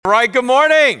Bright, good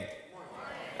morning.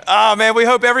 Oh man, we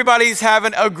hope everybody's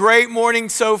having a great morning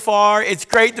so far. It's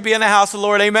great to be in the house of the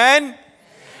Lord, amen?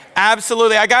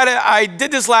 Absolutely. I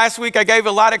did this last week. I gave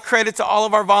a lot of credit to all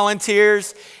of our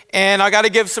volunteers, and I got to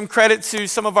give some credit to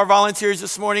some of our volunteers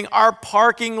this morning. Our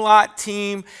parking lot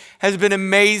team has been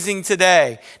amazing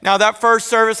today. Now, that first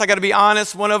service, I got to be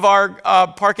honest, one of our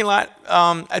parking lot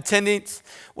attendants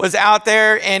was out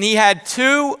there, and he had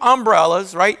two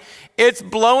umbrellas, right? It's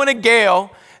blowing a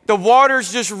gale. The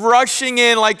water's just rushing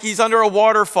in like he's under a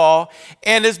waterfall,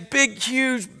 and this big,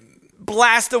 huge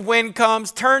blast of wind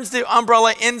comes, turns the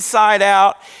umbrella inside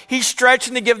out. He's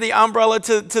stretching to give the umbrella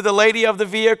to the lady of the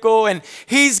vehicle, and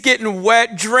he's getting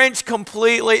wet, drenched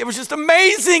completely. It was just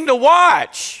amazing to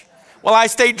watch while I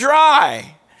stayed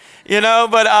dry,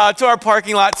 but to our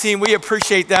parking lot team, we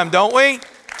appreciate them, don't we?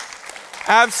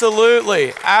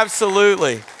 Absolutely.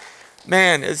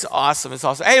 Man, it's awesome.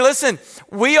 Hey, listen,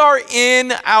 we are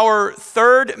in our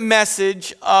third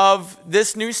message of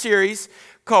this new series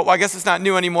called, well, I guess it's not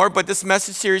new anymore, but this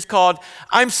message series called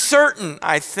I'm Certain,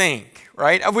 I Think,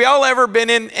 right? Have we all ever been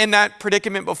in that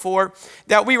predicament before?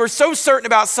 That we were so certain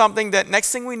about something that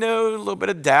next thing we know, a little bit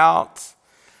of doubt,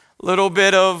 a little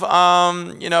bit of,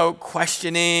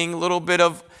 questioning, a little bit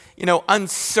of,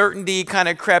 uncertainty kind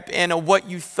of crept in of what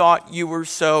you thought you were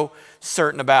so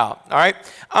certain about, all right?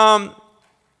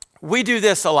 We do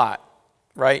this a lot,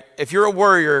 right? If you're a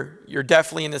worrier, you're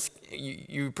definitely in this,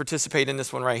 you participate in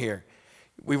this one right here.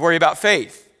 We worry about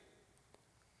faith.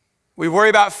 We worry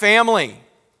about family.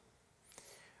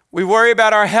 We worry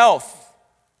about our health.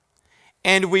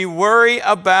 And we worry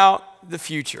about the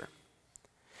future.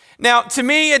 Now, to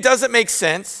me, it doesn't make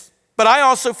sense, but I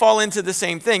also fall into the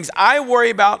same things. I worry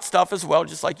about stuff as well,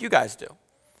 just like you guys do.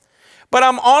 But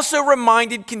I'm also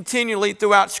reminded continually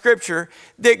throughout Scripture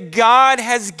that God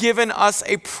has given us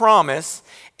a promise,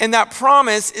 and that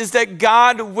promise is that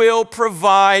God will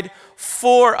provide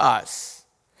for us.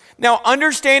 Now,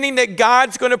 understanding that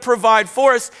God's going to provide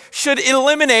for us should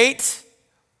eliminate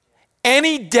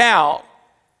any doubt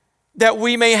that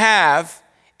we may have,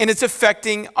 and it's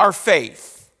affecting our faith.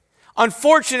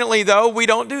 Unfortunately, though, we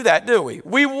don't do that, do we?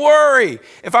 We worry.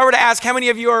 If I were to ask how many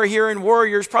of you are here in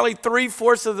Warriors, probably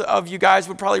 3/4 of you guys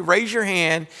would probably raise your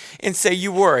hand and say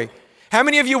you worry. How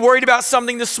many of you worried about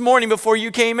something this morning before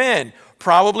you came in?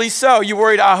 Probably so. You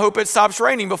worried, I hope it stops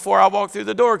raining before I walk through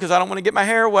the door because I don't want to get my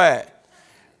hair wet.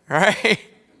 Right?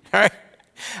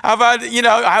 How about,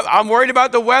 I'm worried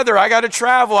about the weather. I got to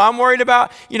travel. I'm worried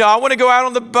about, I want to go out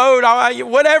on the boat.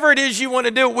 Whatever it is you want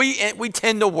to do, we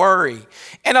tend to worry.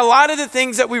 And a lot of the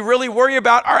things that we really worry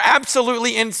about are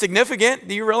absolutely insignificant.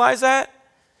 Do you realize that?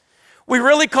 We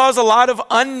really cause a lot of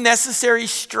unnecessary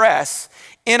stress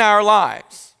in our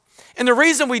lives. And the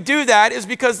reason we do that is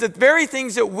because the very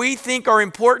things that we think are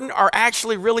important are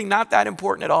actually really not that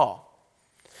important at all.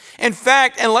 In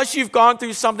fact, unless you've gone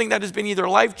through something that has been either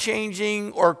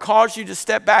life-changing or caused you to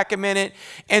step back a minute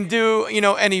and do,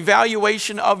 an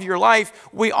evaluation of your life,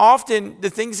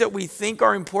 the things that we think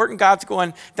are important, God's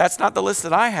going, that's not the list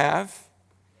that I have.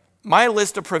 My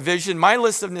list of provision, my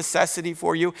list of necessity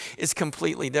for you is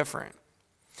completely different.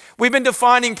 We've been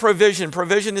defining provision.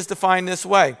 Provision is defined this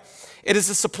way. It is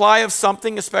a supply of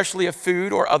something, especially of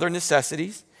food or other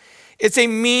necessities. It's a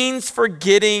means for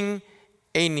getting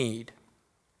a need.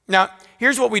 Now,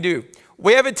 here's what we do.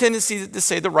 We have a tendency to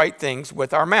say the right things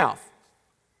with our mouth,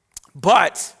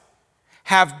 but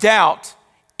have doubt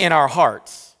in our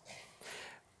hearts.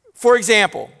 For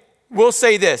example, we'll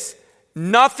say this: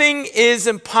 nothing is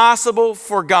impossible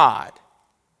for God.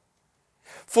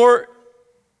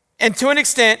 And to an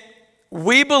extent,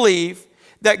 we believe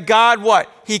that God,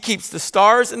 what? He keeps the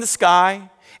stars in the sky,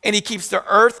 and he keeps the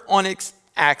earth on its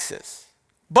axis.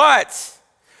 But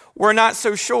we're not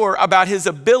so sure about his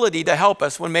ability to help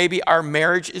us when maybe our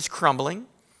marriage is crumbling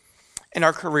and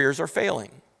our careers are failing.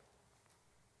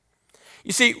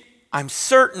 You see, I'm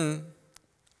certain,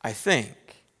 I think.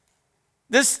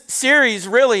 This series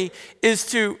really is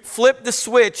to flip the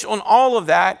switch on all of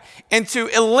that and to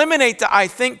eliminate the I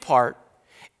think part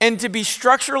and to be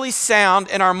structurally sound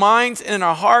in our minds and in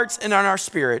our hearts and in our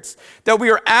spirits, that we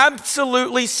are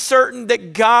absolutely certain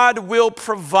that God will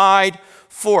provide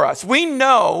for us. We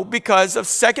know because of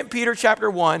 2 Peter chapter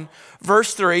 1,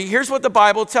 verse 3. Here's what the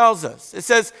Bible tells us. It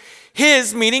says,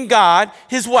 his, meaning God,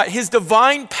 his what? His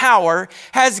divine power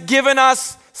has given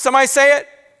us, somebody say it?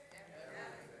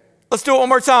 Let's do it one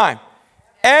more time.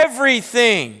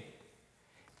 Everything.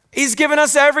 He's given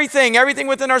us everything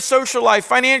within our social life,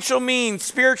 financial means,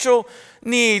 spiritual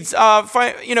needs,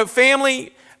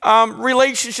 family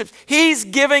relationships. He's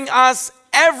giving us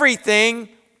everything,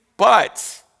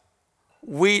 but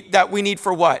that we need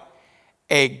for what?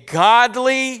 A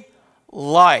godly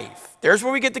life. There's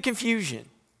where we get the confusion.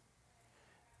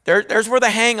 There's where the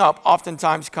hang up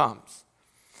oftentimes comes.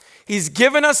 He's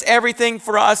given us everything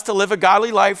for us to live a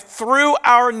godly life through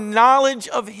our knowledge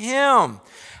of him.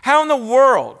 How in the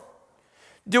world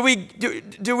do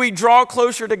we draw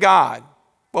closer to God?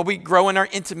 Well, we grow in our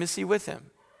intimacy with him.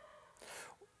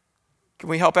 Can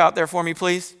we help out there for me,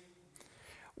 please?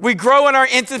 We grow in our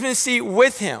intimacy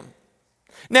with him.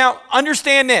 Now,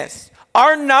 understand this.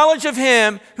 Our knowledge of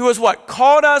him who has what?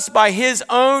 Called us by his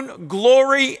own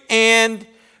glory and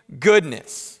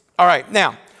goodness. All right,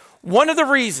 now, one of the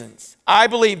reasons I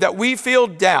believe that we feel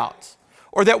doubt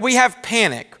or that we have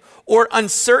panic or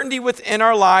uncertainty within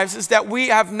our lives is that we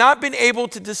have not been able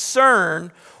to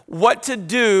discern what to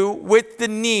do with the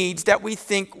needs that we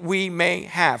think we may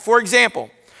have. For example,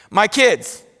 my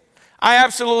kids. I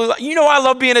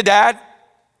love being a dad.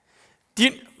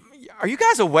 Are you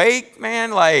guys awake,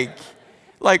 man?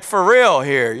 Like for real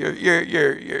here.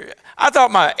 You're I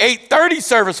thought my 8:30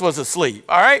 service was asleep,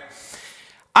 all right?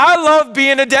 I love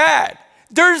being a dad.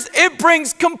 It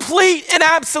brings complete and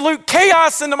absolute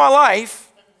chaos into my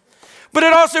life, but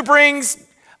it also brings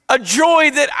a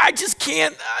joy that I just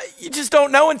can't, you just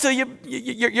don't know until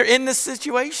you're in this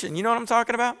situation. You know what I'm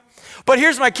talking about? But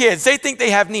here's my kids. They think they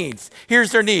have needs.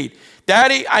 Here's their need.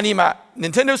 Daddy, I need my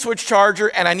Nintendo Switch charger,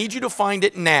 and I need you to find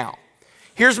it now.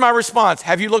 Here's my response.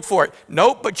 Have you looked for it?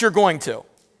 Nope, but you're going to.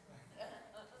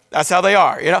 That's how they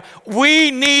are, you know.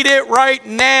 We need it right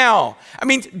now. I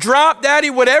mean, drop, Daddy,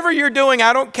 whatever you're doing.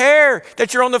 I don't care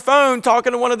that you're on the phone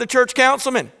talking to one of the church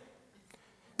councilmen.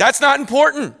 That's not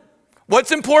important.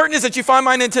 What's important is that you find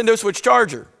my Nintendo Switch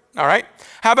charger, all right?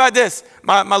 How about this?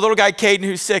 My little guy, Caden,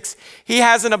 who's 6, he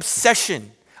has an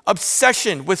obsession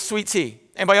with sweet tea.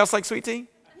 Anybody else like sweet tea?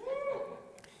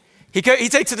 He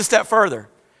takes it a step further.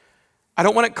 I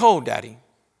don't want it cold, Daddy.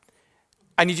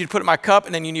 I need you to put it in my cup,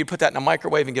 and then you need to put that in the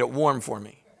microwave and get it warm for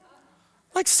me.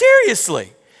 Like,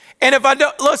 seriously. And if I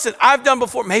don't, listen, I've done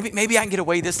before, maybe I can get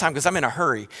away this time because I'm in a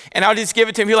hurry. And I'll just give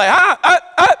it to him. He's like,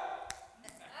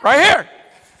 right here.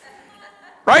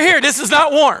 Right here, this is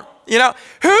not warm. You know,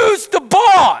 who's the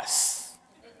boss?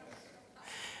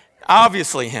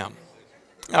 Obviously him.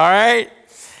 All right?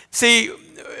 See,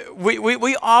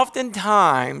 we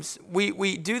oftentimes,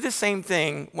 we do the same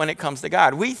thing when it comes to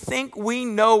God. We think we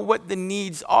know what the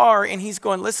needs are, and he's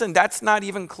going, listen, that's not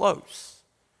even close.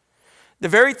 The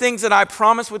very things that I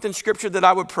promised within Scripture that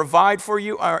I would provide for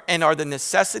you are the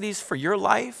necessities for your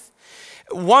life.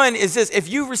 One is this: if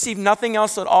you receive nothing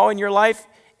else at all in your life,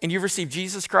 and you've received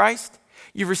Jesus Christ,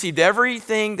 you've received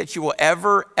everything that you will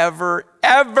ever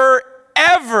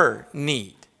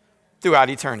need throughout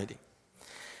eternity.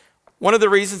 One of the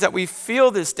reasons that we feel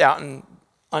this doubt and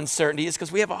uncertainty is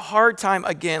because we have a hard time,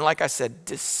 again, like I said,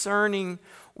 discerning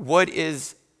what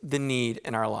is the need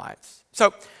in our lives.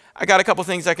 So I got a couple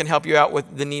things that can help you out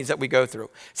with the needs that we go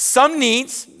through. Some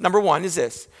needs, number one is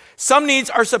this: some needs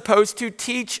are supposed to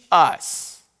teach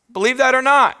us. Believe that or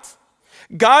not.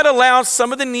 God allows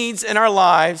some of the needs in our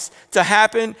lives to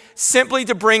happen simply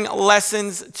to bring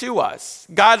lessons to us.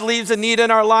 God leaves a need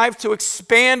in our life to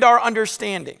expand our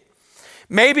understanding.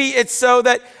 Maybe it's so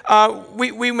that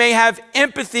we may have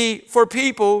empathy for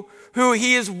people who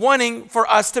he is wanting for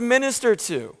us to minister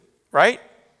to, right?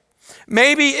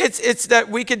 Maybe it's that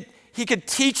he could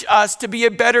teach us to be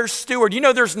a better steward. You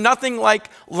know, there's nothing like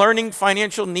learning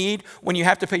financial need when you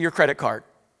have to pay your credit card.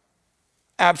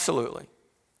 Absolutely.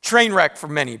 Train wreck for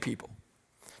many people.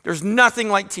 There's nothing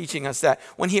like teaching us that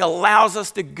when he allows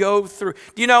us to go through.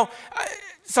 Do you know,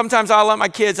 sometimes I'll let my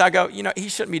kids, I go, you know, he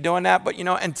shouldn't be doing that, but you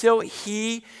know, until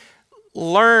he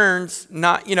learns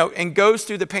not, you know, and goes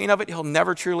through the pain of it, he'll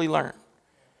never truly learn.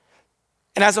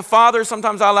 And as a father,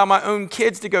 sometimes I allow my own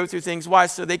kids to go through things. Why?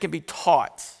 So they can be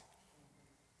taught.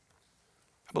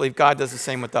 I believe God does the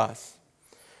same with us.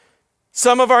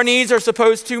 Some of our needs are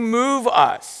supposed to move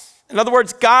us. In other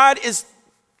words, God is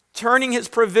turning his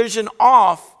provision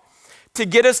off to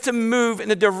get us to move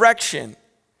in a direction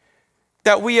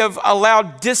that we have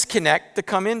allowed disconnect to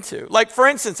come into. Like, for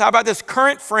instance, how about this?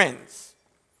 Current friends.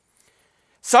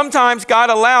 Sometimes God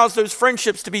allows those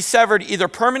friendships to be severed either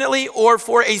permanently or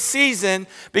for a season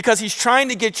because he's trying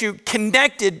to get you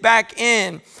connected back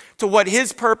in to what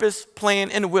his purpose,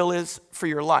 plan, and will is for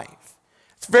your life.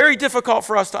 It's very difficult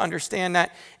for us to understand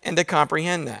that and to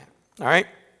comprehend that, all right?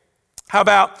 How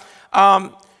about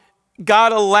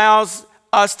God allows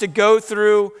us to go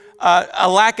through a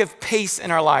lack of pace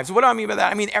in our lives. What do I mean by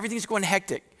that? I mean, everything's going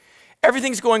hectic.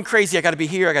 Everything's going crazy. I got to be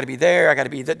here. I got to be there. I got to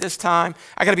be at this time.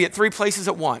 I got to be at 3 places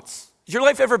at once. Has your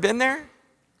life ever been there?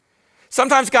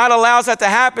 Sometimes God allows that to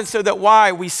happen so that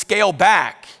why? We scale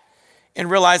back and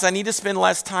realize I need to spend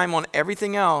less time on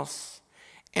everything else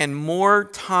and more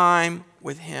time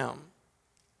with him.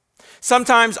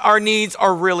 Sometimes our needs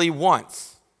are really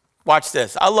wants. Watch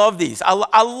this. I love these.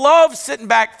 I love sitting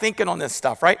back thinking on this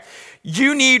stuff, right?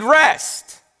 You need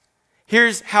rest.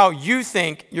 Here's how you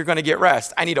think you're going to get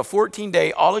rest. I need a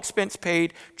 14-day,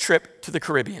 all-expense-paid trip to the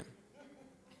Caribbean.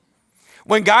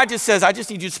 When God just says, I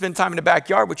just need you to spend time in the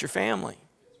backyard with your family.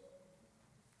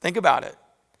 Think about it.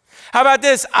 How about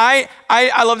this? I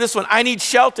love this one. I need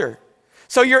shelter.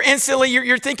 So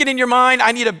you're thinking in your mind,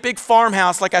 I need a big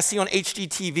farmhouse like I see on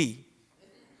HGTV.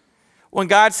 When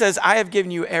God says, I have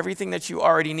given you everything that you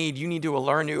already need, you need to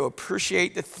learn to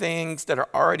appreciate the things that are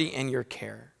already in your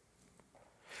care.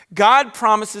 God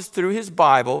promises through his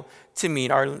Bible to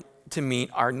meet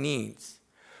our needs.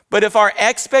 But if our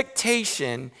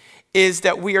expectation is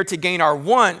that we are to gain our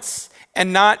wants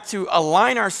and not to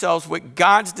align ourselves with what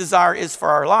God's desire is for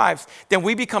our lives, then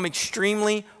we become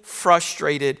extremely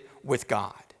frustrated with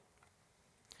God.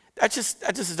 That just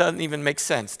doesn't even make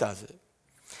sense, does it?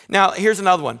 Now, here's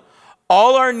another one.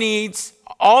 All needs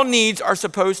are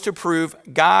supposed to prove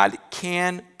God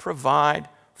can provide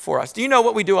for us. Do you know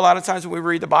what we do a lot of times when we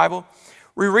read the Bible?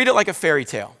 We read it like a fairy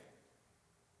tale.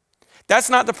 That's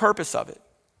not the purpose of it.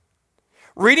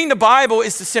 Reading the Bible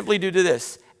is to simply do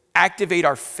this, activate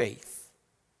our faith.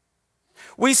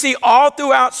 We see all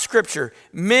throughout Scripture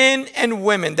men and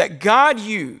women that God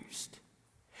used.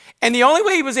 And the only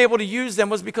way he was able to use them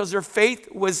was because their faith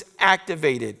was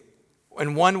activated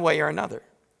in one way or another.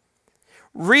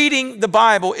 Reading the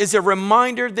Bible is a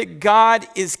reminder that God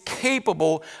is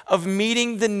capable of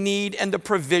meeting the need and the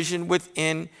provision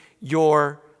within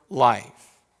your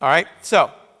life. All right,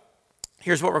 so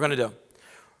here's what we're going to do.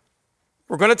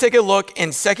 We're going to take a look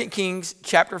in 2 Kings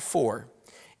chapter 4.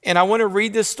 And I want to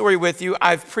read this story with you.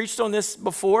 I've preached on this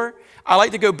before. I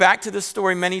like to go back to this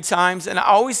story many times, and I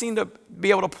always seem to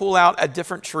be able to pull out a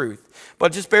different truth.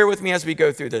 But just bear with me as we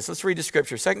go through this. Let's read the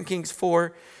scripture. 2 Kings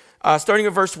 4, starting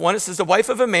at verse 1, it says, the wife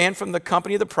of a man from the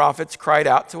company of the prophets cried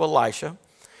out to Elisha,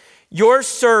 your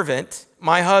servant,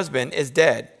 my husband, is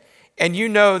dead, and you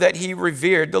know that he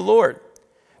revered the Lord.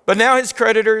 But now his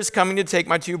creditor is coming to take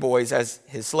my 2 boys as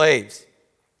his slaves.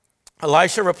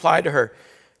 Elisha replied to her,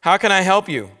 how can I help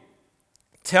you?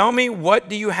 Tell me, what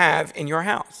do you have in your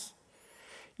house?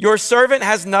 Your servant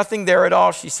has nothing there at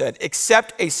all, she said,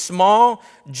 except a small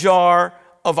jar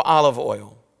of olive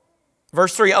oil.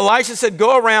 Verse 3, Elisha said,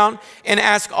 go around and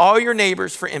ask all your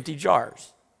neighbors for empty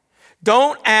jars.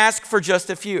 Don't ask for just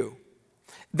a few.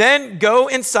 Then go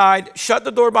inside, shut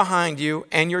the door behind you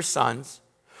and your sons.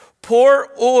 Pour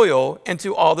oil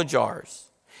into all the jars.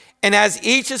 And as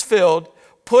each is filled,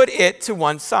 put it to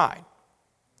one side.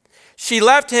 She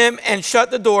left him and shut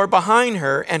the door behind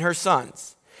her and her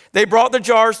sons. They brought the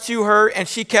jars to her and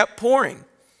she kept pouring.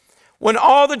 When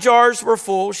all the jars were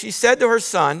full, she said to her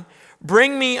son,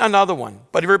 bring me another one.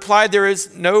 But he replied, there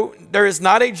is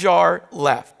not a jar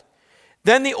left.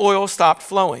 Then the oil stopped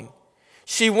flowing.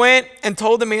 She went and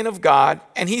told the man of God,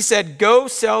 and he said, go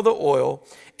sell the oil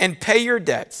and pay your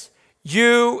debts.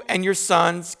 You and your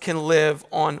sons can live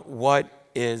on what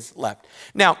is left.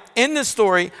 Now, in this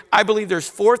story, I believe there's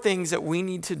 4 things that we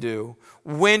need to do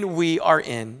when we are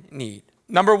in need.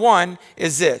 Number 1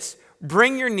 is this: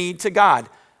 bring your need to God.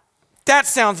 That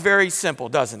sounds very simple,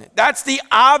 doesn't it? That's the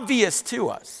obvious to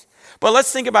us. But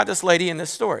let's think about this lady in this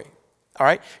story. All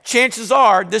right? Chances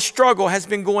are this struggle has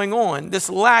been going on, this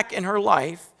lack in her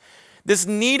life, this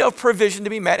need of provision to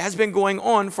be met has been going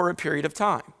on for a period of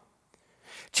time.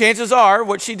 Chances are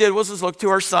what she did was look to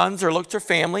her sons or look to her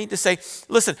family to say,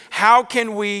 listen, how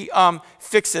can we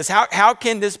fix this? How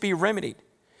can this be remedied?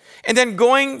 And then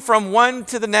going from one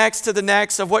to the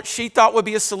next of what she thought would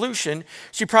be a solution,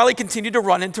 she probably continued to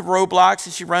run into roadblocks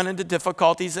and she ran into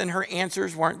difficulties and her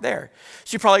answers weren't there.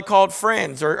 She probably called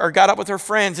friends or got up with her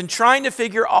friends and trying to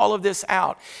figure all of this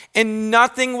out. And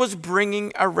nothing was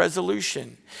bringing a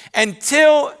resolution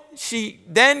until she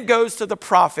then goes to the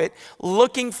prophet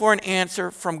looking for an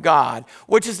answer from God,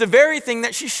 which is the very thing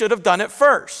that she should have done at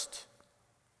first.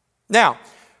 Now,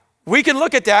 we can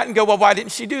look at that and go, well, why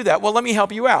didn't she do that? Well, let me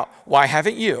help you out. Why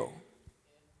haven't you?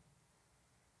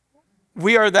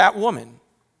 We are that woman.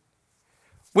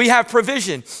 We have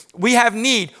provision. We have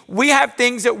need. We have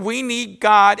things that we need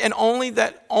God and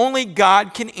only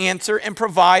God can answer and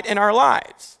provide in our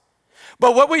lives.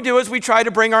 But what we do is we try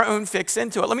to bring our own fix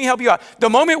into it. Let me help you out. The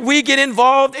moment we get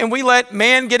involved and we let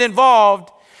man get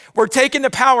involved, we're taking the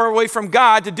power away from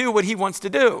God to do what he wants to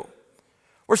do.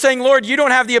 We're saying, Lord, you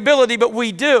don't have the ability, but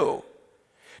we do.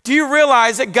 Do you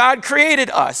realize that God created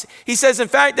us? He says, in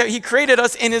fact, that he created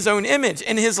us in his own image,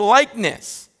 in his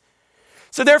likeness.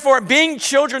 So therefore, being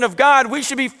children of God, we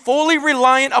should be fully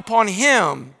reliant upon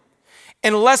him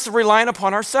and less reliant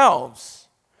upon ourselves,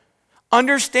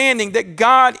 understanding that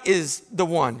God is the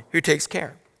one who takes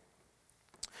care.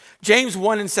 James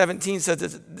 1:17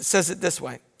 says it this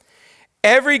way.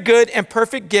 Every good and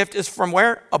perfect gift is from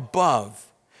where?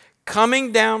 Above,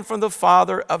 coming down from the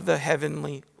Father of the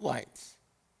heavenly lights.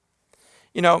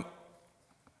 You know,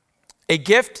 a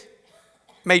gift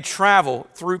may travel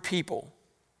through people,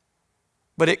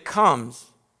 but it comes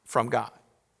from God.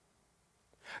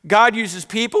 God uses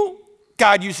people,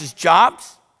 God uses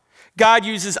jobs, God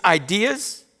uses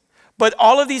ideas, but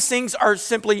all of these things are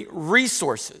simply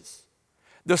resources.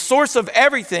 The source of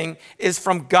everything is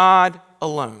from God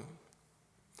alone.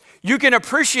 You can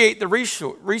appreciate the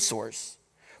resource,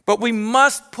 but we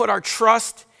must put our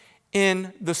trust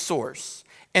in the source,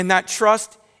 and that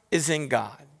trust is in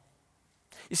God.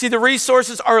 You see, the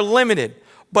resources are limited,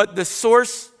 but the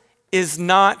source is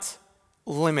not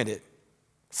limited.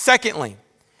 Secondly,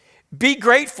 be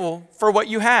grateful for what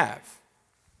you have.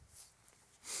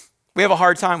 We have a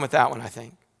hard time with that one, I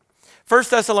think. 1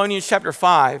 Thessalonians chapter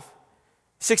 5,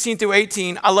 16 through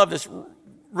 18, I love this.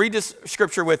 Read this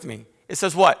scripture with me. It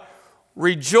says what?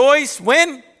 Rejoice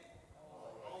when?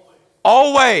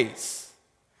 Always.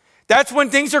 That's when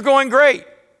things are going great.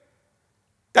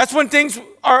 That's when things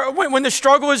are, when the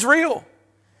struggle is real.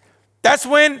 That's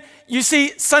when you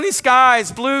see sunny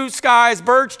skies, blue skies,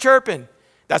 birds chirping.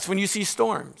 That's when you see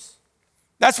storms.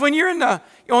 That's when you're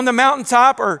on the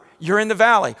mountaintop or you're in the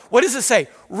valley. What does it say?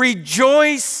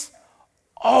 Rejoice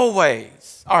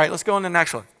always. All right, let's go on to the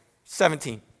next one.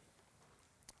 17.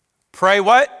 Pray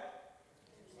what?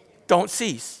 Don't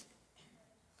cease.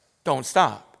 Don't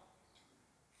stop.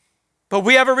 But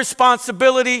we have a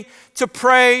responsibility to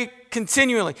pray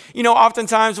continually. You know,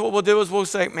 oftentimes what we'll do is we'll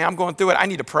say, man, I'm going through it. I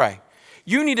need to pray.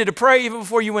 You needed to pray even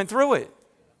before you went through it.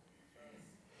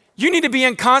 You need to be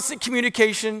in constant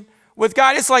communication with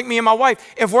God. It's like me and my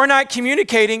wife. If we're not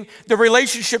communicating, the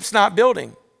relationship's not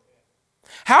building.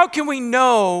 How can we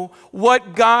know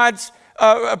what God's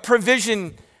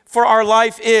provision for our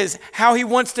life is, how he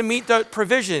wants to meet the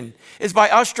provision, is by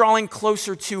us drawing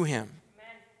closer to him.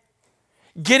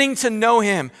 Amen. Getting to know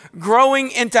him,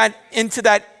 growing into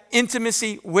that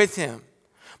intimacy with him.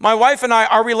 My wife and I,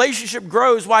 our relationship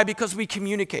grows. Why? Because we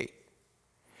communicate.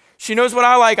 She knows what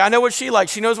I like. I know what she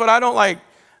likes. She knows what I don't like.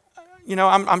 You know,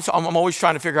 I'm always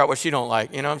trying to figure out what she don't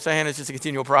like. You know what I'm saying? It's just a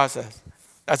continual process.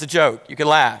 That's a joke. You can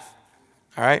laugh.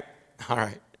 All right? All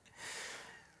right.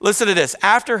 Listen to this.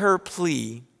 After her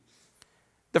plea,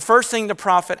 the first thing the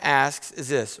prophet asks is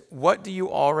this: what do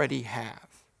you already have?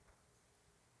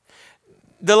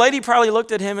 The lady probably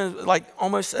looked at him and like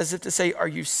almost as if to say, are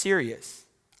you serious?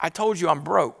 I told you I'm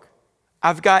broke.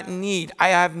 I've got need. I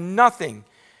have nothing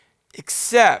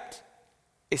except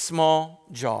a small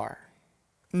jar.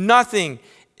 Nothing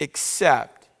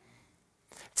except.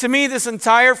 To me, this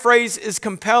entire phrase is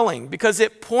compelling because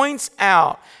it points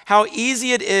out how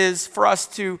easy it is for us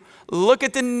to look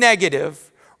at the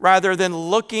negative rather than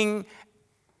looking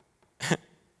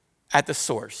at the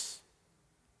source.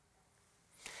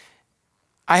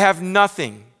 I have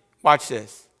nothing. Watch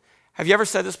this. Have you ever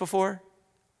said this before?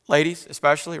 Ladies,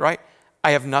 especially, right?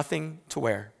 I have nothing to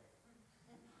wear.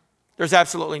 There's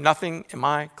absolutely nothing in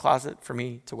my closet for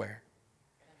me to wear.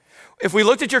 If we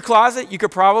looked at your closet, you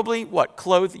could probably,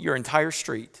 clothe your entire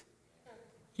street.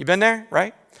 You been there,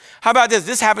 right? How about this?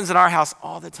 This happens in our house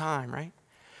all the time, right?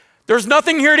 There's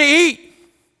nothing here to eat.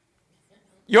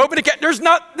 You open there's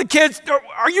not the kids.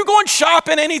 Are you going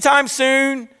shopping anytime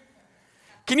soon?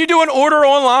 Can you do an order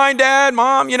online, Dad,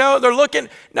 Mom? You know, they're looking.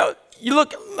 No, you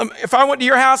look, if I went to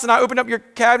your house and I opened up your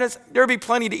cabinets, there'd be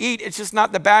plenty to eat. It's just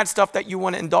not the bad stuff that you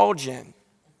want to indulge in.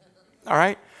 All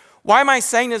right? Why am I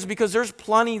saying this? Because there's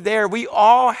plenty there. We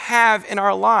all have in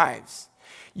our lives.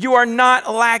 You are not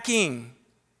lacking.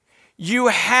 You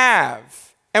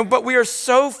have. But we are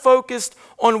so focused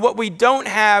on what we don't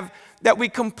have that we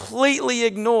completely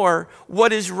ignore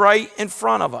what is right in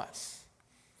front of us.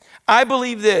 I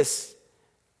believe this: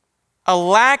 a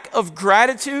lack of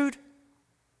gratitude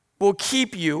will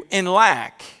keep you in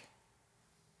lack.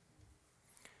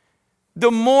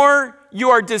 The more you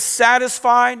are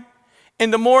dissatisfied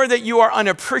and the more that you are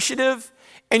unappreciative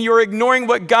and you're ignoring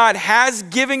what God has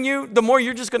given you, the more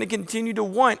you're just going to continue to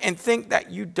want and think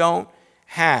that you don't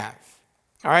have.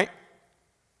 All right?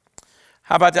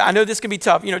 How about that? I know this can be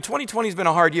tough. You know, 2020 has been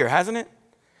a hard year, hasn't it?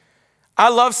 I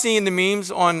love seeing the memes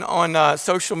on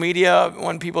social media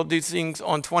when people do things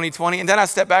on 2020. And then I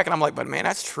step back and I'm like, but man,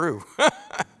 that's true.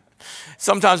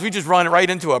 sometimes we just run right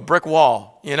into a brick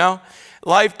wall, you know?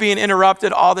 Life being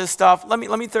interrupted, all this stuff. Let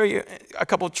me throw you a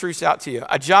couple of truths out to you.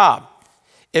 A job.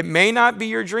 It may not be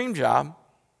your dream job,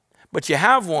 but you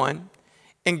have one,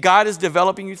 and God is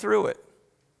developing you through it.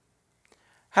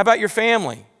 How about your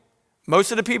family?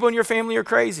 Most of the people in your family are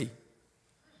crazy.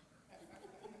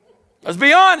 Let's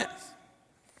be honest.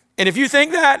 And if you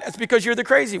think that, it's because you're the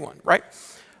crazy one, right?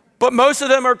 But most of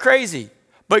them are crazy.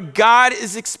 But God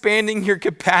is expanding your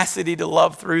capacity to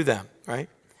love through them, right?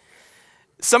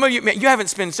 Some of you, man, you haven't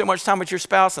spent so much time with your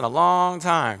spouse in a long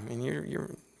time.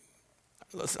 And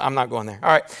I'm not going there.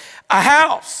 All right. A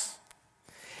house.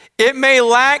 It may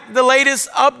lack the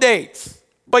latest updates,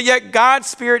 but yet God's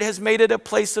Spirit has made it a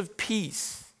place of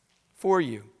peace for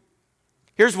you.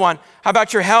 Here's one. How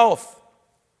about your health?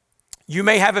 You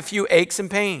may have a few aches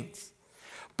and pains,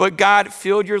 but God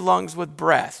filled your lungs with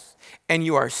breath, and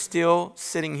you are still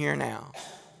sitting here now.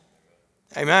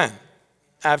 Amen.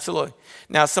 Absolutely.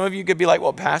 Now, some of you could be like,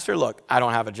 well, Pastor, look, I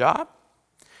don't have a job.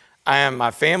 My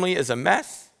family is a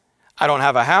mess. I don't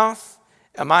have a house,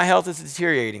 and my health is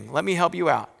deteriorating. Let me help you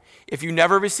out. If you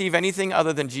never receive anything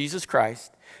other than Jesus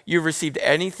Christ, you've received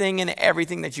anything and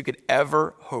everything that you could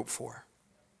ever hope for.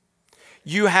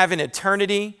 You have an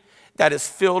eternity that is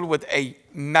filled with a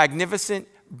magnificent,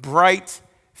 bright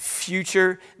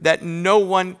future that no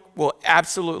one will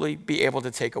absolutely be able to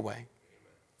take away.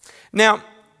 Now,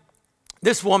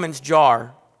 this woman's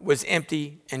jar was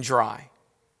empty and dry,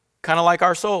 kind of like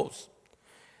our souls.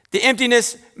 The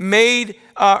emptiness made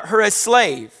her a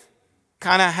slave,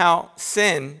 kind of how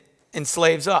sin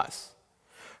enslaves us.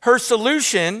 Her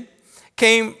solution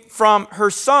came from her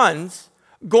sons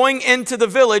going into the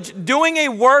village, doing a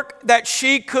work that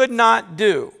she could not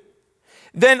do,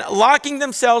 then locking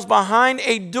themselves behind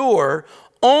a door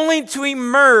only to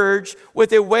emerge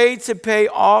with a way to pay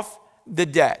off the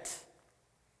debt.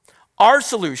 Our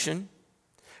solution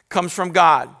comes from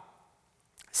God,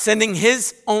 sending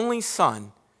his only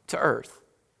son to earth.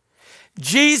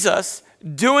 Jesus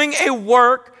doing a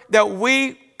work that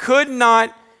we could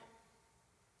not,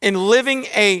 in living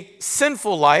a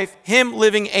sinful life, him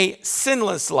living a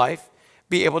sinless life,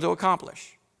 be able to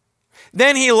accomplish.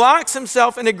 Then he locks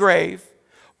himself in a grave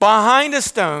behind a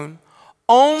stone,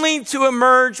 only to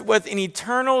emerge with an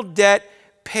eternal debt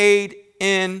paid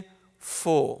in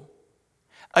full.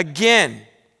 Again,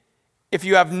 if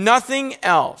you have nothing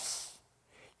else,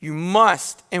 you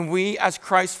must, and we as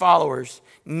Christ followers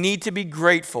need to be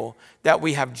grateful that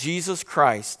we have Jesus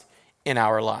Christ in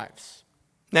our lives.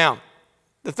 Now,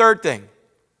 the third thing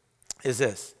is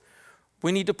this.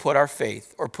 We need to put our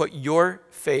faith, or put your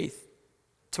faith,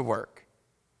 to work.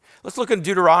 Let's look in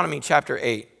Deuteronomy chapter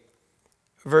 8,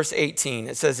 verse 18.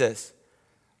 It says this,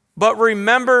 "But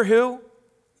remember who?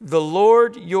 The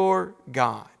Lord your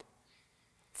God.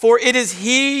 For it is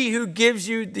he who gives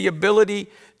you the ability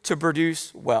to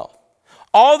produce wealth."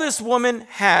 All this woman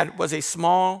had was a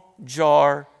small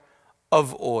jar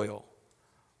of oil,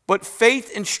 but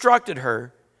faith instructed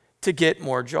her to get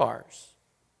more jars.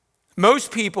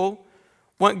 Most people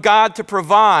want God to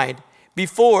provide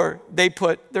before they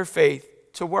put their faith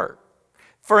to work.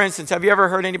 For instance, have you ever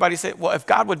heard anybody say, well, if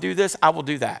God would do this, I will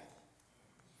do that?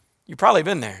 You've probably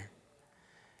been there.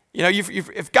 You know,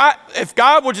 if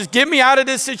God will just get me out of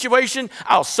this situation,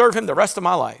 I'll serve him the rest of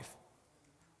my life.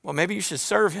 Well, maybe you should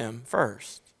serve him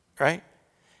first, right?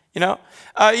 If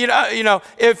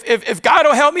God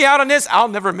will help me out on this, I'll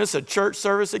never miss a church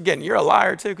service again. You're a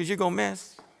liar too, because you're going to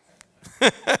miss.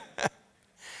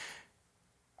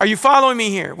 Are you following me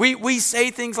here? We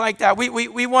say things like that.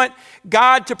 We want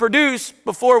God to produce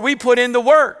before we put in the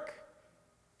work.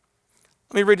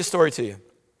 Let me read a story to you.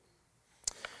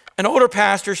 An older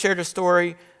pastor shared a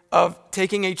story of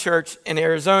taking a church in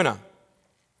Arizona.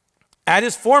 At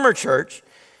his former church,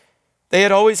 they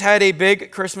had always had a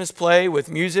big Christmas play with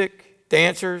music,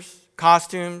 dancers,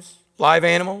 costumes, live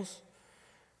animals.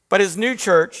 But at his new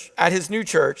church,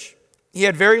 he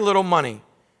had very little money,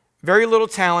 very little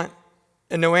talent,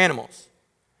 and no animals.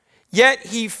 Yet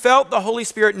he felt the Holy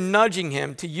Spirit nudging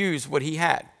him to use what he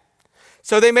had.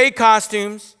 So they made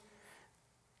costumes,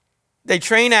 they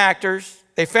trained actors,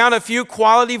 they found a few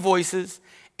quality voices,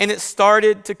 and it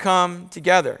started to come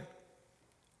together.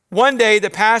 One day, the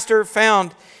pastor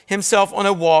found himself on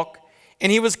a walk,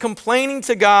 and he was complaining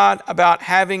to God about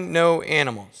having no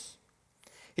animals.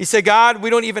 He said, God, we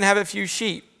don't even have a few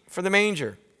sheep for the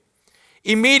manger.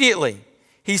 Immediately,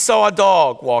 he saw a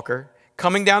dog walker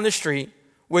coming down the street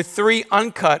with 3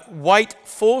 uncut, white,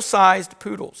 full-sized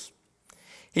poodles.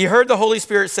 He heard the Holy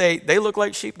Spirit say, they look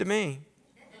like sheep to me.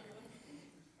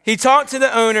 He talked to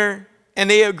the owner, and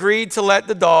they agreed to let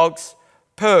the dogs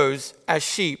pose as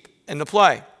sheep in the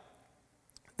play.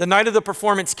 The night of the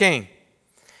performance came,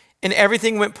 and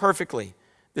everything went perfectly.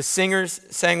 The singers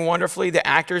sang wonderfully, the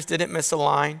actors didn't miss a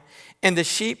line, and the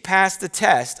sheep passed the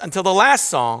test until the last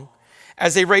song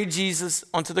as they laid Jesus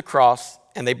onto the cross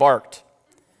and they barked.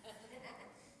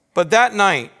 But that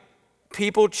night,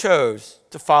 people chose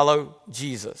to follow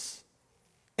Jesus.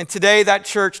 And today that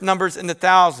church numbers in the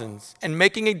thousands and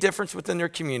making a difference within their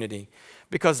community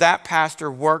because that pastor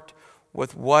worked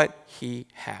with what he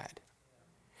had.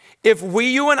 If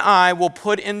you and I will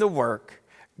put in the work,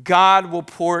 God will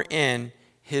pour in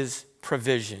his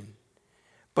provision.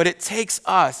 But it takes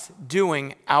us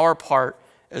doing our part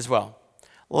as well.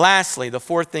 Lastly, the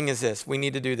fourth thing is this. We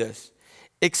need to do this.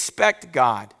 Expect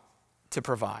God to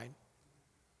provide.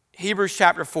 Hebrews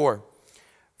chapter 4,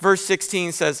 verse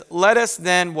 16 says, let us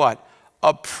then what?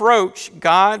 Approach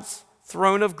God's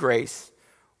throne of grace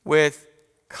with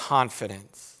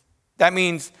confidence. That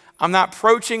means I'm not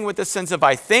approaching with the sense of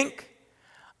I think.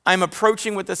 I'm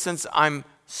approaching with the sense I'm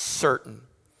certain.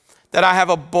 That I have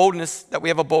a boldness, that we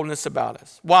have a boldness about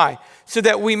us. Why? So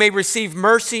that we may receive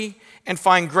mercy and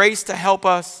find grace to help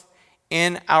us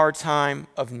in our time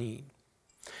of need.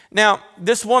 Now,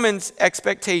 this woman's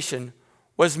expectation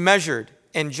was measured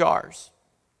in jars.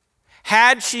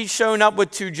 Had she shown up with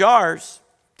 2 jars,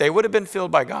 they would have been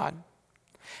filled by God.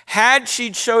 Had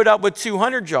she showed up with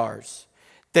 200 jars,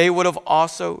 they would have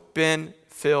also been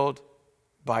filled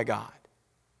by God.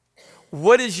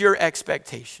 What is your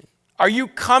expectation? Are you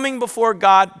coming before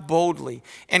God boldly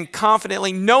and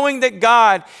confidently, knowing that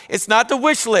God, it's not the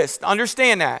wish list,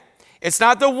 understand that. It's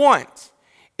not the want,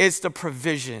 it's the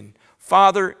provision.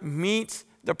 Father, meet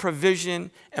the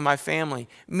provision in my family.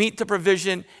 Meet the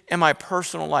provision in my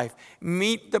personal life.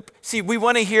 See, we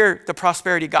want to hear the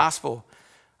prosperity gospel.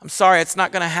 I'm sorry, it's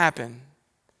not going to happen.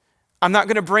 I'm not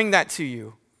going to bring that to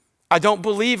you. I don't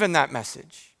believe in that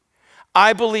message.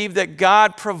 I believe that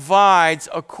God provides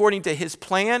according to his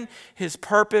plan, his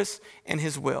purpose, and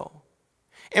his will.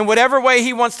 In whatever way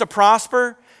he wants to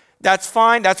prosper, that's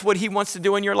fine. That's what he wants to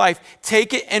do in your life.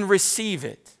 Take it and receive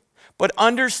it. But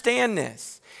understand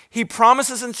this. He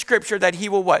promises in Scripture that he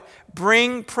will what?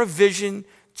 Bring provision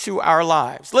to our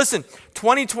lives. Listen,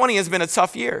 2020 has been a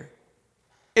tough year.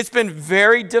 It's been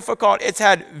very difficult. It's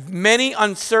had many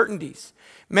uncertainties,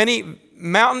 many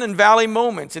mountain and valley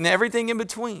moments, and everything in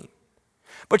between.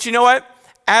 But you know what?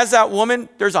 As that woman,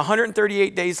 there's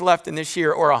 138 days left in this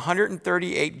year, or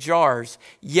 138 jars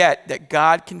yet that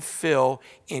God can fill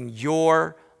in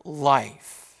your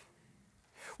life.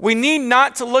 We need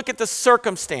not to look at the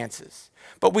circumstances,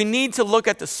 but we need to look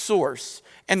at the source,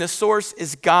 and the source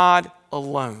is God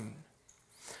alone.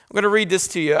 I'm going to read this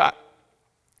to you.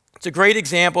 It's a great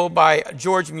example by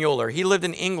George Mueller. He lived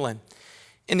in England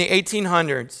in the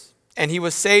 1800s, and he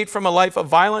was saved from a life of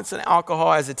violence and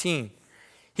alcohol as a teen.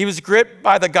 He was gripped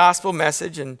by the gospel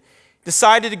message and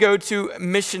decided to go to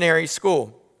missionary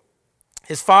school.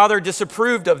 His father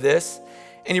disapproved of this,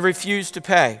 and he refused to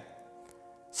pay.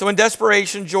 So in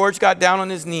desperation, George got down on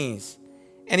his knees,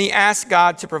 and he asked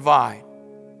God to provide.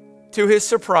 To his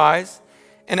surprise,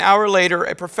 an hour later,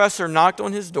 a professor knocked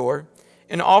on his door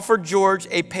and offered George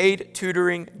a paid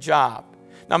tutoring job.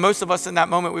 Now, most of us in that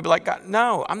moment, we'd be like, God,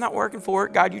 no, I'm not working for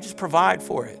it. God, you just provide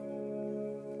for it.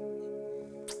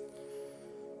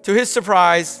 To his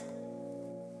surprise,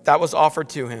 that was offered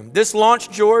to him. This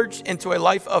launched George into a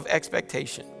life of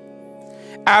expectation.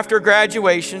 After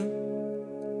graduation,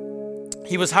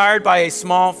 he was hired by a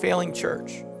small, failing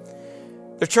church.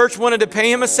 The church wanted to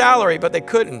pay him a salary, but they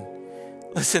couldn't.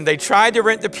 Listen, they tried to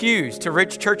rent the pews to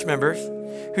rich church members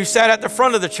who sat at the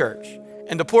front of the church,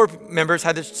 and the poor members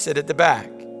had to sit at the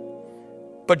back.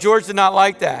 But George did not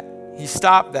like that. He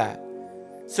stopped that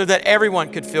so that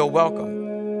everyone could feel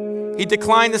welcome. He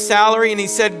declined the salary, and he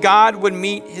said God would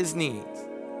meet his needs.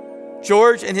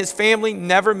 George and his family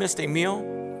never missed a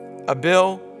meal, a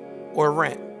bill, or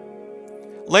rent.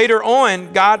 Later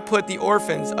on, God put the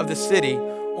orphans of the city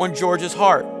on George's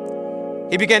heart.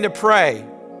 He began to pray,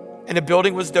 and a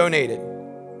building was donated.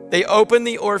 They opened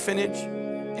the orphanage,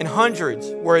 and hundreds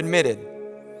were admitted.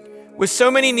 With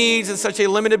so many needs and such a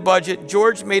limited budget,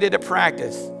 George made it a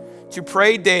practice to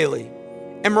pray daily,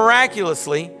 and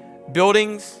miraculously,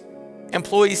 buildings,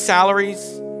 employee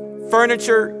salaries,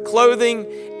 furniture, clothing,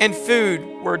 and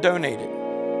food were donated.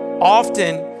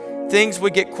 Often, things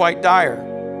would get quite dire.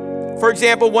 For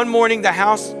example, one morning, the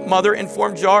house mother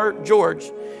informed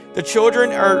George, the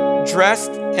children are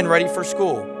dressed and ready for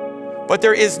school, but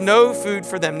there is no food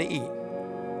for them to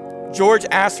eat. George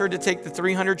asked her to take the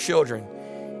 300 children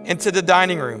into the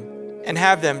dining room and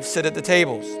have them sit at the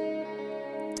tables.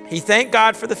 He thanked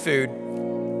God for the food,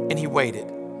 and he waited.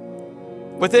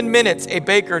 Within minutes, a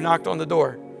baker knocked on the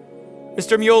door.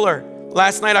 Mr. Mueller,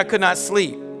 last night I could not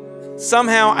sleep.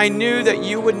 Somehow I knew that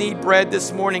you would need bread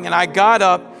this morning, and I got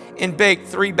up and baked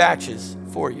 3 batches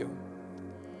for you.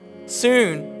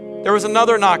 Soon, there was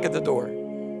another knock at the door.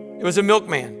 It was a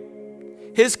milkman.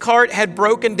 His cart had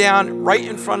broken down right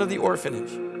in front of the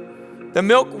orphanage. The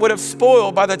milk would have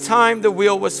spoiled by the time the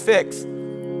wheel was fixed.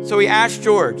 So he asked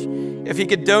George if he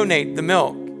could donate the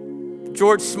milk.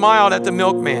 George smiled at the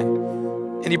milkman,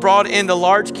 and he brought in the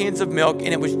large cans of milk, and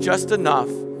it was just enough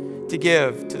to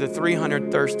give to the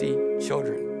 300 thirsty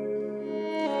children.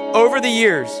 Over the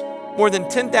years, more than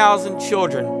 10,000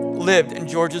 children lived in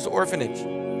George's orphanage.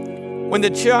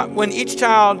 When each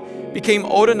child became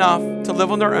old enough to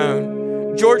live on their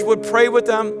own, George would pray with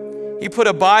them. He put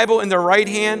a Bible in their right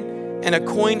hand and a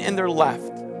coin in their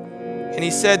left. And he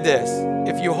said this,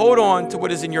 if you hold on to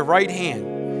what is in your right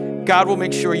hand, God will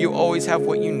make sure you always have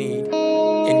what you need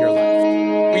in your left.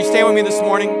 Will you stand with me this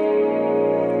morning?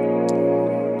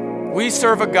 We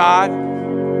serve a God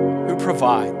who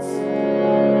provides.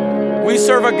 We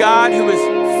serve a God who is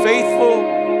faithful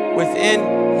within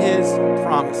his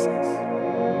promises.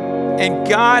 And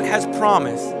God has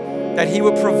promised that he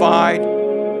will provide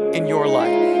in your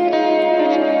life.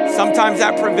 Sometimes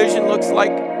that provision looks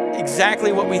like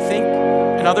exactly what we think,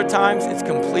 and other times it's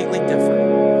completely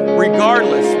different.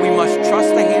 Regardless, we must trust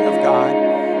the hand of God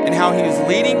and how he is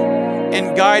leading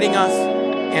and guiding us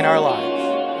in our lives.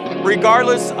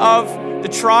 Regardless of the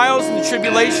trials and the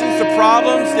tribulations, the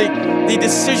problems, the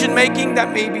decision-making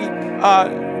that may be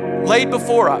laid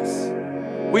before us,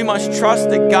 we must trust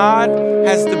that God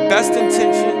has the best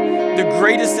intention, the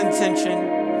greatest intention,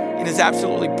 and is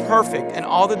absolutely perfect in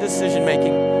all the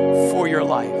decision-making for your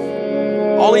life.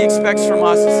 All he expects from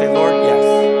us is to say, Lord, yes,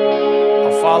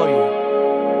 I'll follow you.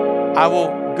 I will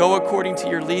go according to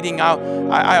your leading.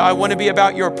 I want to be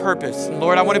about your purpose. And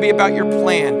Lord, I want to be about your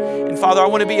plan. And Father, I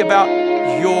want to be about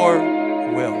your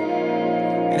will.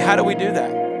 And how do we do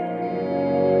that?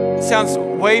 It sounds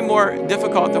way more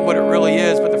difficult than what it really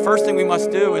is, but the first thing we must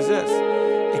do is this: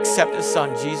 accept his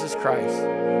son, Jesus Christ,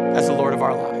 as the Lord of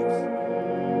our lives.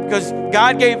 Because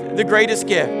God gave the greatest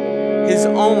gift, his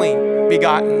only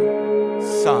begotten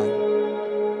Son.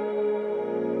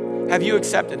 Have you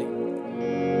accepted him?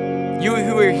 You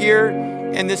who are here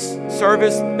in this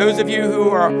service, those of you who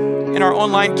are in our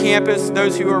online campus,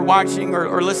 those who are watching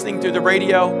or listening through the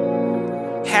radio,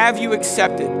 have you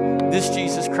accepted this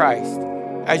Jesus Christ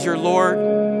as your Lord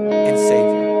and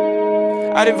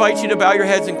Savior? I'd invite you to bow your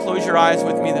heads and close your eyes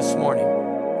with me this morning.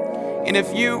 And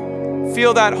if you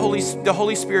feel that the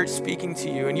Holy Spirit speaking to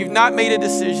you and you've not made a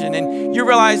decision and you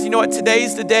realize, you know what,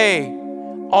 today's the day,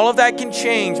 all of that can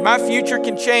change. My future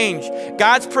can change.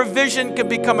 God's provision can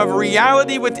become a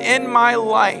reality within my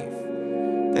life.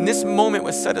 Then this moment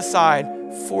was set aside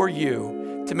for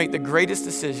you to make the greatest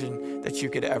decision that you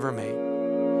could ever make.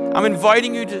 I'm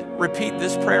inviting you to repeat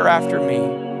this prayer after me.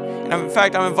 And in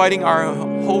fact, I'm inviting our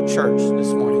whole church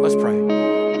this morning. Let's pray.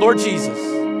 Lord Jesus,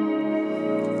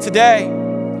 today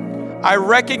I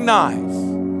recognize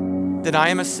that I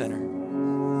am a sinner.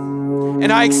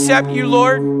 And I accept you,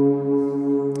 Lord,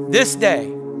 this day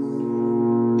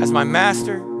as my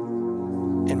master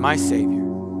and my Savior.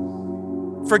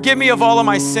 Forgive me of all of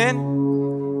my sin,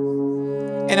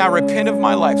 and I repent of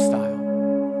my lifestyle.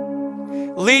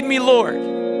 Lead me, Lord,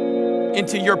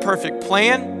 into your perfect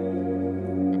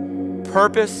plan,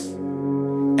 purpose,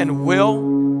 and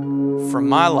will for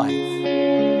my life.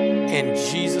 In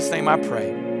Jesus' name I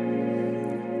pray.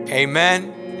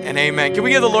 Amen and amen. Can we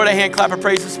give the Lord a hand clap of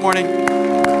praise this morning?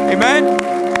 Amen.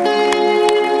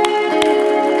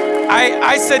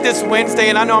 I said this Wednesday,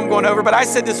 and I know I'm going over, but I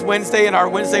said this Wednesday in our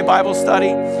Wednesday Bible study.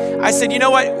 I said, you know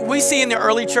what? We see in the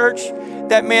early church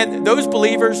that, man, those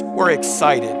believers were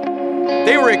excited.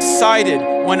 They were excited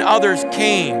when others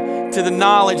came to the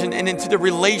knowledge and into the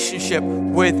relationship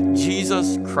with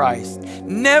Jesus Christ.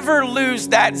 Never lose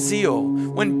that zeal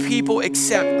when people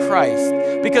accept Christ,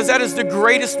 because that is the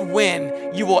greatest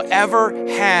win you will ever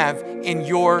have in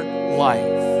your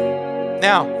life.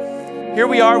 Now, here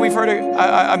we are. We've heard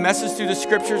a message through the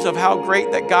scriptures of how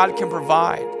great that God can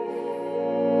provide.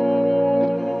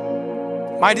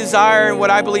 My desire and what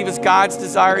I believe is God's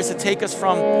desire is to take us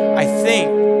from I think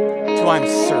to I'm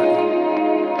certain.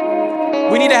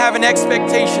 We need to have an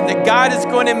expectation that God is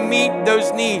going to meet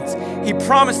those needs. He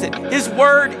promised it. His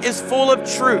word is full of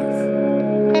truth.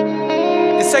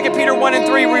 In 2 Peter 1 and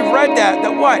 3, we read that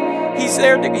what? He's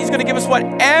going to give us what?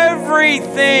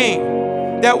 Everything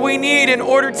that we need in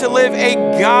order to live a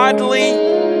godly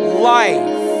life.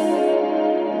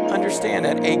 Understand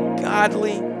that, a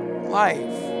godly life.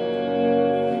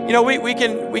 You We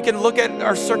can look at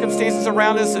our circumstances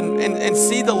around us and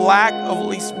see the lack of at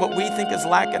least what we think is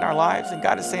lack in our lives. And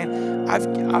God is saying,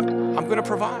 I'm going to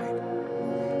provide.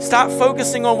 Stop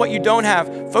focusing on what you don't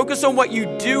have. Focus on what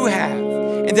you do have.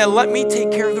 And then let me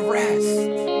take care of the rest.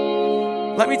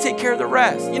 Let me take care of the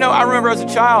rest. I remember as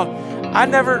a child, I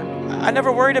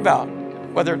never worried about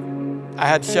whether I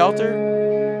had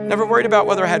shelter, never worried about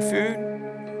whether I had food,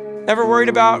 never worried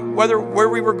about where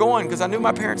we were going, because I knew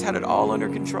my parents had it all under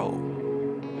control.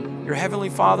 Your Heavenly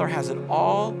Father has it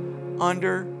all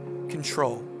under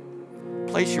control.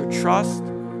 Place your trust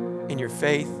and your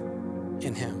faith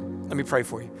in Him. Let me pray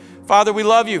for you. Father, we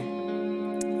love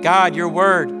you. God, your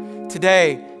word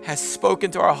today has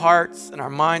spoken to our hearts and our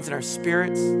minds and our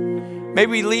spirits. May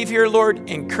we leave here, Lord,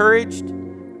 encouraged,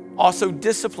 also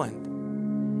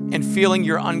disciplined, and feeling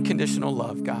your unconditional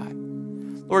love, God.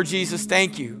 Lord Jesus,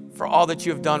 thank you for all that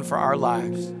you have done for our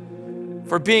lives,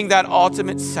 for being that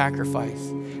ultimate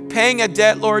sacrifice, paying a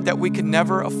debt, Lord, that we could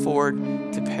never afford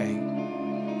to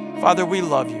pay. Father, we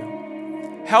love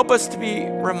you. Help us to be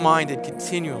reminded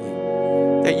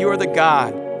continually that you are the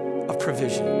God of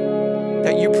provision,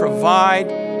 that you provide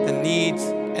the needs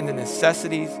and the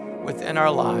necessities within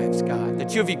our lives, God,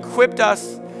 that you have equipped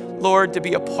us, Lord, to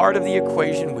be a part of the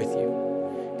equation with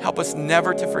you. Help us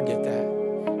never to forget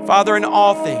that. Father, in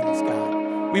all things,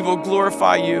 God, we will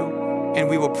glorify you and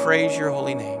we will praise your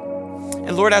holy name.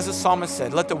 And Lord, as the psalmist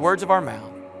said, let the words of our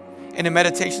mouth and the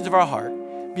meditations of our heart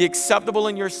be acceptable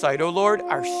in your sight, O Lord,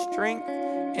 our strength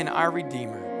and our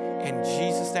Redeemer. In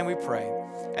Jesus' name we pray.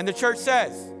 And the church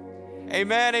says,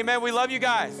 amen, amen. We love you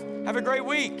guys. Have a great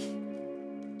week.